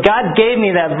 Sometimes they go, God gave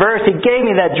me that verse. He gave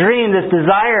me that dream, this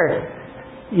desire.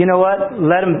 You know what?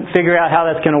 Let him figure out how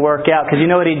that's going to work out. Because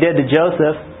you know what He did to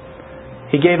Joseph?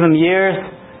 He gave him years,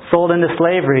 sold into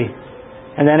slavery.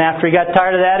 And then after he got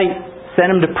tired of that, He sent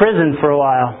him to prison for a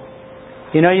while.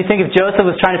 You think if Joseph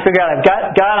was trying to figure out, I've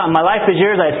got God, my life is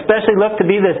yours. I especially look to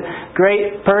be this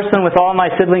great person with all my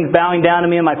siblings bowing down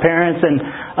to me and my parents. And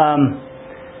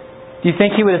do you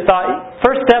think he would have thought,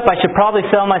 first step, I should probably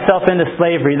sell myself into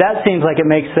slavery. That seems like it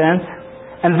makes sense.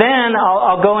 And then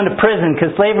I'll go into prison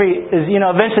because slavery is,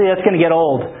 eventually that's going to get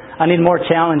old. I need more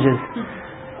challenges.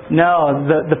 No,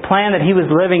 the plan that he was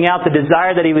living out, the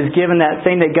desire that he was given, that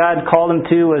thing that God called him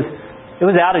to, it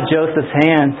was out of Joseph's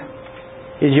hands.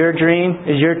 Is your dream,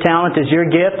 is your talent, is your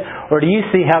gift, or do you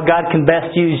see how God can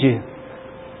best use you?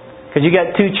 Because you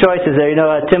got two choices there.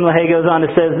 Tim LaHaye goes on to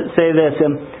say this.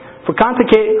 For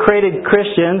consecrated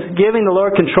Christians, giving the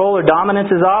Lord control or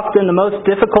dominance is often the most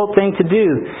difficult thing to do.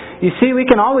 You see, we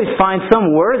can always find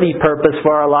some worthy purpose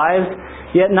for our lives,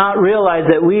 yet not realize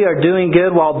that we are doing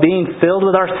good while being filled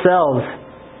with ourselves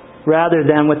rather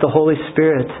than with the Holy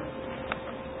Spirit.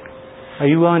 Are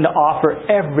you willing to offer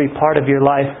every part of your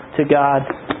life to God?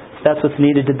 That's what's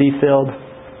needed to be filled.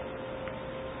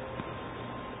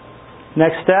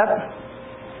 Next step.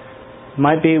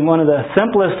 Might be one of the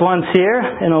simplest ones here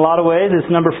in a lot of ways.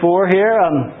 It's number 4 here.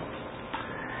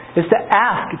 Is to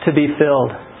ask to be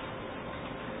filled.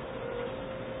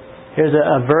 Here's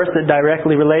a verse that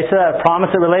directly relates to that, a promise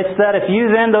that relates to that. If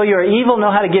you then, though you are evil,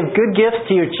 know how to give good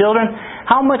gifts to your children,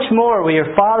 how much more will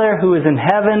your Father who is in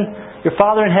heaven, your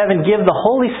Father in heaven, give the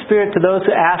Holy Spirit to those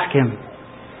who ask Him?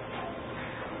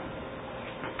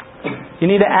 You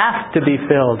need to ask to be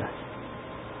filled.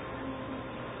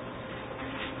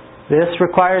 This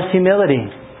requires humility.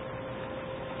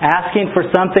 Asking for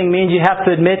something means you have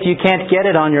to admit you can't get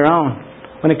it on your own.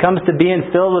 When it comes to being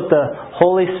filled with the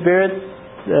Holy Spirit,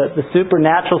 the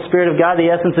supernatural Spirit of God, the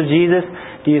essence of Jesus,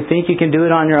 do you think you can do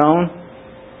it on your own?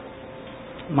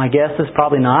 My guess is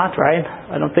probably not, right?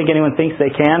 I don't think anyone thinks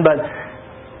they can, but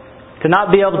to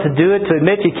not be able to do it, to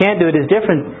admit you can't do it, is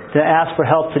different to ask for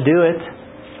help to do it.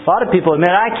 A lot of people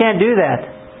admit, I can't do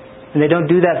that. And they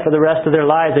don't do that for the rest of their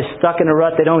lives. They're stuck in a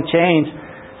rut. They don't change.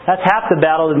 That's half the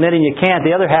battle, admitting you can't.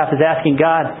 The other half is asking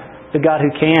God, the God who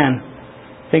can.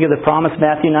 Think of the promise,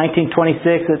 Matthew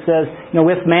 19:26, that says,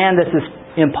 with man this is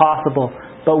impossible,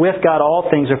 but with God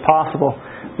all things are possible.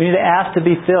 We need to ask to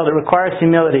be filled. It requires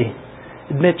humility.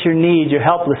 Admit your need, your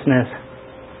helplessness,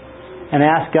 and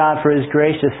ask God for His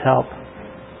gracious help.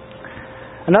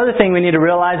 Another thing we need to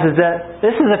realize is that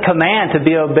this is a command to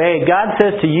be obeyed. God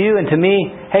says to you and to me,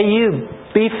 hey, you,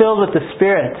 be filled with the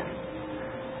Spirit.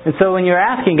 And so when you're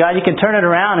asking God, you can turn it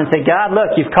around and say, God,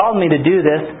 look, You've called me to do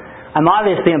this. I'm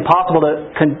obviously impossible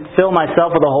to fill myself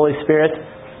with the Holy Spirit.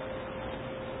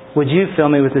 Would You fill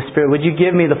me with the Spirit? Would You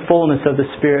give me the fullness of the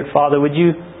Spirit, Father? Would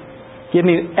You give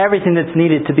me everything that's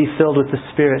needed to be filled with the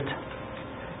Spirit?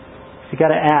 You've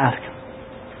got to ask.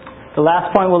 The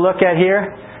last point we'll look at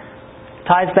here,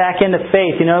 ties back into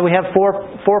faith. You know, we have four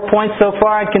points so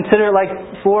far. I'd consider it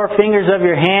like 4 fingers of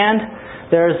your hand.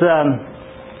 There's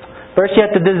first you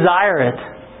have to desire it.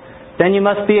 Then you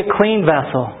must be a clean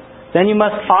vessel. Then you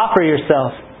must offer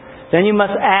yourself. Then you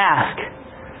must ask.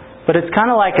 But it's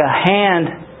kind of like a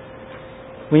hand.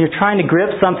 When you're trying to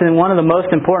grip something, one of the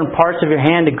most important parts of your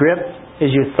hand to grip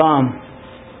is your thumb.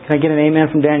 Can I get an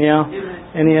amen from Danielle?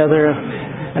 Any other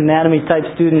anatomy type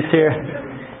students here?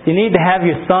 You need to have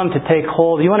your thumb to take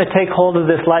hold. You want to take hold of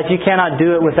this life. You cannot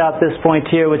do it without this point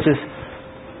here, which is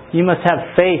you must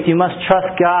have faith. You must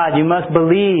trust God. You must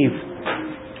believe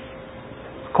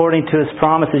according to His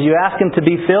promises. You ask Him to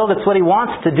be filled. It's what He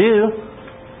wants to do.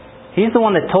 He's the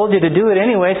one that told you to do it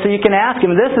anyway, so you can ask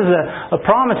Him. This is a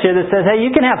promise here that says, hey,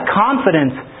 you can have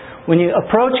confidence when you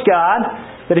approach God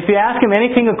that if you ask Him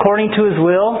anything according to His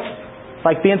will,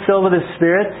 like being filled with His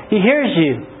Spirit, He hears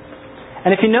you.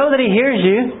 And if you know that He hears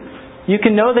you, you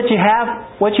can know that you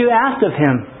have what you asked of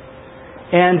Him.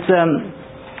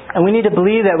 And we need to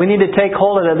believe that. We need to take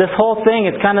hold of that. This whole thing,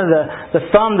 it's kind of the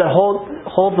thumb that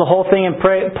holds the whole thing in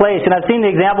place. And I've seen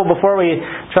the example before where you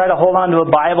try to hold on to a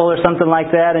Bible or something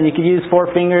like that, and you could use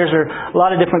 4 fingers or a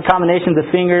lot of different combinations of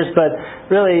fingers, but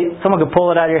really, someone could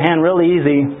pull it out of your hand really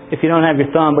easy if you don't have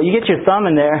your thumb. But you get your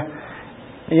thumb in there,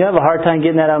 and you have a hard time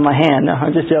getting that out of my hand. No,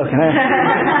 I'm just joking.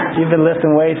 You've been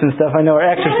lifting weights and stuff, I know, or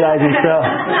exercising.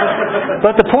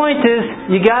 But the point is,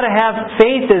 you got to have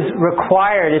faith is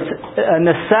required. It's a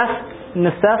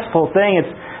necessitable thing.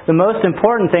 It's the most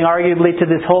important thing, arguably, to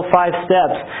this whole 5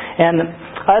 steps. And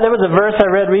there was a verse I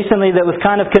read recently that was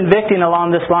kind of convicting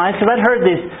along this line. Because I'd heard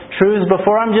these truths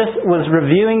before. I was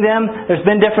reviewing them. There's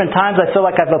been different times I feel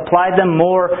like I've applied them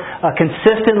more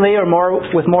consistently or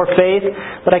with more faith.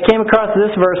 But I came across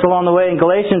this verse along the way in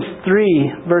Galatians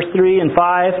 3, verse 3 and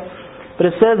 5. But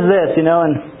it says this, and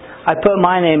I put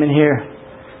my name in here.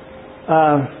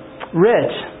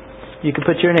 Rich, you can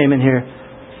put your name in here.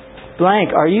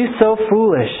 Blank, are you so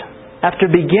foolish? After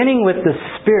beginning with the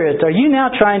Spirit, are you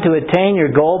now trying to attain your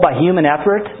goal by human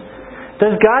effort?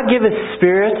 Does God give His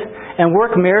Spirit and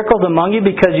work miracles among you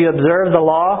because you observe the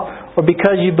law or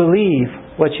because you believe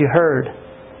what you heard?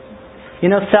 You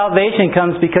know, salvation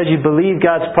comes because you believe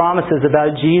God's promises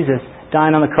about Jesus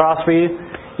dying on the cross for you.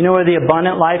 You know where the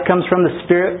abundant life comes from, the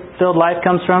Spirit-filled life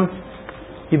comes from?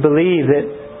 You believe that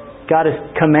God has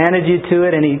commanded you to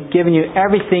it and He's given you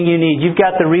everything you need. You've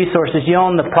got the resources. You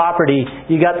own the property.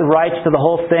 You got the rights to the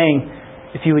whole thing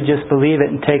if you would just believe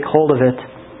it and take hold of it.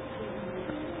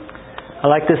 I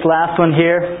like this last one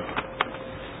here.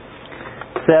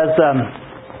 It says,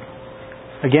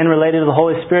 again related to the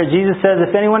Holy Spirit, Jesus says,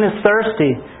 if anyone is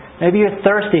thirsty, maybe you're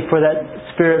thirsty for that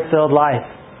Spirit-filled life,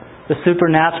 the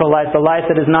supernatural life, the life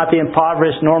that is not the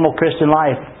impoverished, normal Christian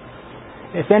life.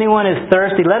 If anyone is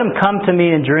thirsty, let him come to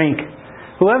me and drink.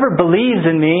 Whoever believes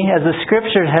in me, as the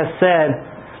Scripture has said,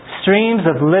 streams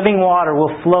of living water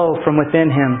will flow from within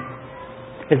him.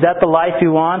 Is that the life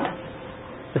you want?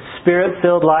 The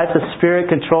Spirit-filled life, the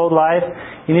Spirit-controlled life?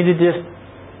 You need to just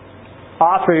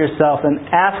offer yourself and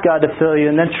ask God to fill you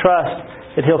and then trust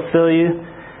that He'll fill you.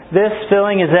 This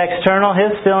filling is external.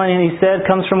 His filling, He said,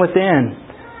 comes from within.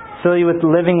 Fill you with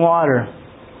living water.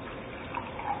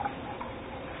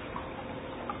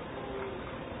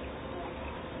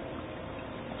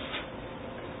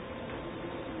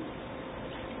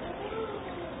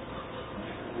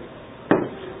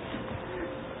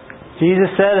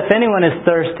 Jesus said, if anyone is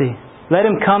thirsty, let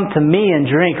him come to me and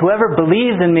drink. Whoever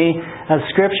believes in me, as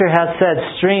Scripture has said,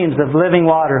 streams of living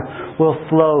water will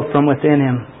flow from within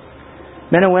him.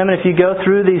 Men and women, if you go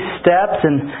through these steps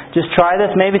and just try this,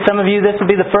 maybe some of you, this will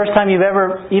be the first time you've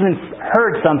ever even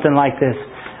heard something like this.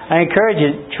 I encourage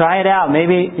you, try it out.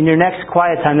 Maybe in your next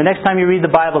quiet time, the next time you read the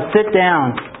Bible, sit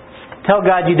down. Tell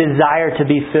God you desire to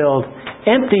be filled.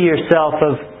 Empty yourself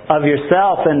of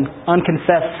yourself and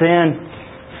unconfessed sin.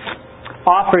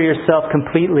 Offer yourself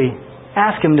completely.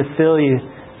 Ask Him to fill you.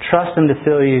 Trust Him to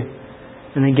fill you.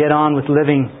 And then get on with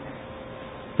living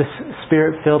the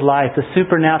Spirit-filled life, the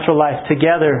supernatural life,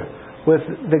 together with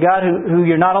the God who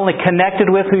you're not only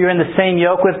connected with, who you're in the same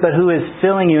yoke with, but who is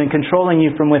filling you and controlling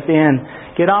you from within.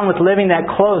 Get on with living that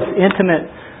close, intimate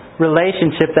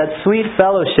relationship, that sweet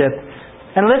fellowship.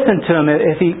 And listen to Him.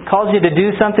 If He calls you to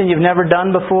do something you've never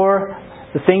done before,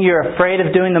 the thing you're afraid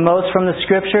of doing the most from the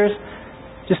Scriptures,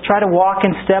 just try to walk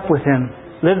in step with Him.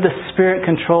 Live the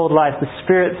Spirit-controlled life, the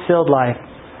Spirit-filled life,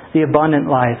 the abundant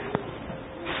life.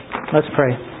 Let's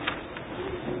pray.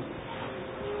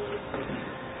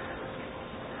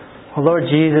 Well, Lord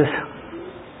Jesus,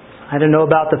 I don't know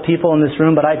about the people in this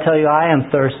room, but I tell you, I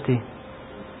am thirsty.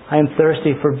 I am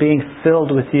thirsty for being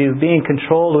filled with You, being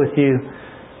controlled with You.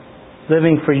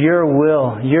 living for Your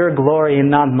will, Your glory, and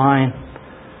not mine.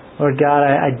 Lord God,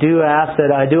 I do ask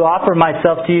that I do offer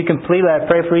myself to You completely. I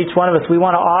pray for each one of us. We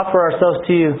want to offer ourselves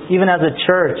to You, even as a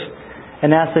church,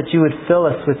 and ask that You would fill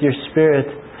us with Your Spirit.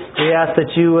 We ask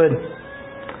that You would,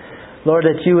 Lord,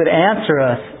 that You would answer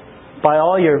us by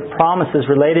all Your promises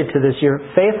related to this, Your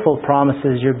faithful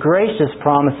promises, Your gracious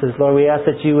promises. Lord, we ask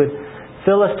that You would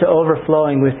fill us to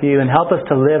overflowing with You and help us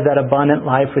to live that abundant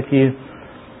life with You.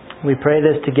 We pray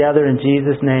this together in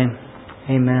Jesus' name.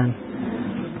 Amen.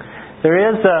 There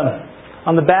is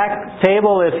on the back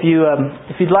table, if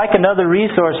you'd like another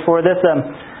resource for this,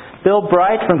 Bill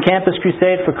Bright from Campus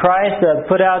Crusade for Christ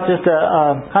put out just a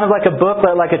kind of like a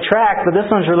booklet, like a tract, but this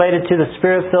one's related to the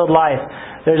Spirit-filled life.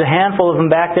 There's a handful of them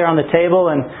back there on the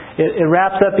table, and it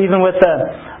wraps up even with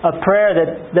a prayer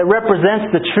that represents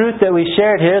the truth that we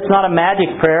shared here. It's not a magic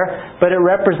prayer, but it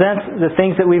represents the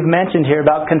things that we've mentioned here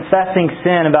about confessing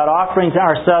sin, about offering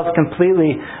ourselves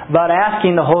completely, about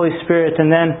asking the Holy Spirit, and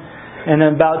then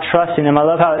about trusting Him. I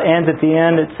love how it ends at the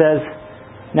end. It says,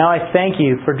 "Now I thank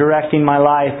You for directing my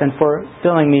life and for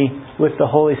filling me with the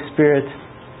Holy Spirit."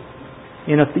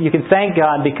 You know, you can thank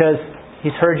God because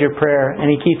He's heard your prayer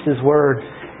and He keeps His word.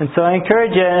 And so I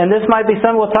encourage you, and this might be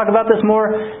something, we'll talk about this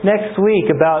more next week,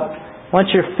 about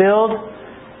once you're filled,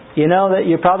 you know that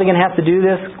you're probably going to have to do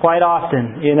this quite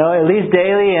often, you know, at least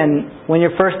daily. And when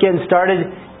you're first getting started,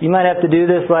 you might have to do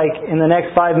this like in the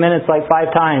next 5 minutes, like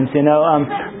 5 times, you know.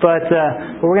 But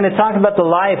we're going to talk about the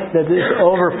life that is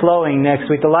overflowing next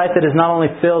week, the life that is not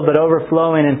only filled but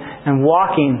overflowing and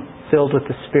walking filled with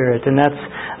the Spirit. And that's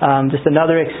just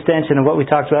another extension of what we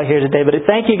talked about here today. But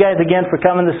thank you guys again for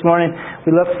coming this morning.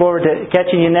 We look forward to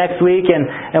catching you next week.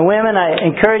 And women, I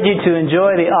encourage you to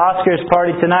enjoy the Oscars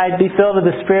party tonight. Be filled with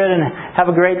the Spirit and have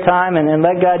a great time, and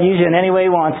let God use you in any way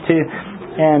He wants to.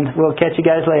 And we'll catch you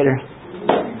guys later.